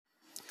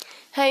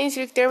Hi,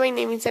 instructor. My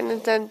name is Ana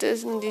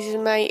Santos, and this is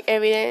my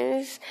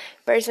evidence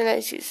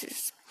personal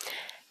thesis.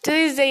 To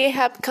this day, I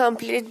have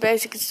completed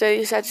basic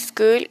studies at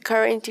school.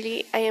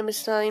 Currently, I am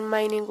studying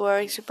mining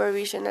work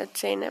supervision at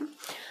SENA.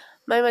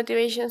 My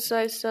motivations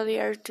to study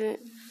are to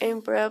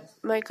improve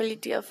my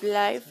quality of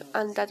life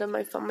and that of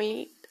my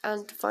family,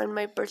 and to find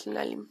my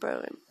personal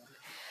improvement.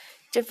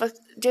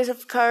 Just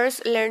of course,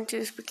 learn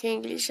to speak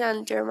English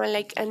and German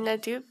like a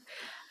native.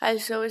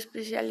 Also,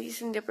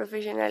 specialist in the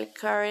professional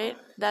career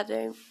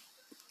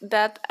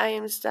that I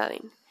am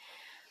studying.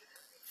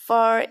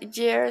 For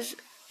years,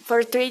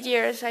 for 3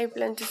 years, I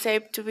plan to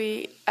save to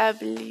be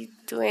able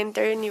to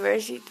enter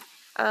university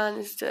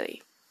and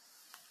study.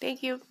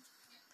 Thank you.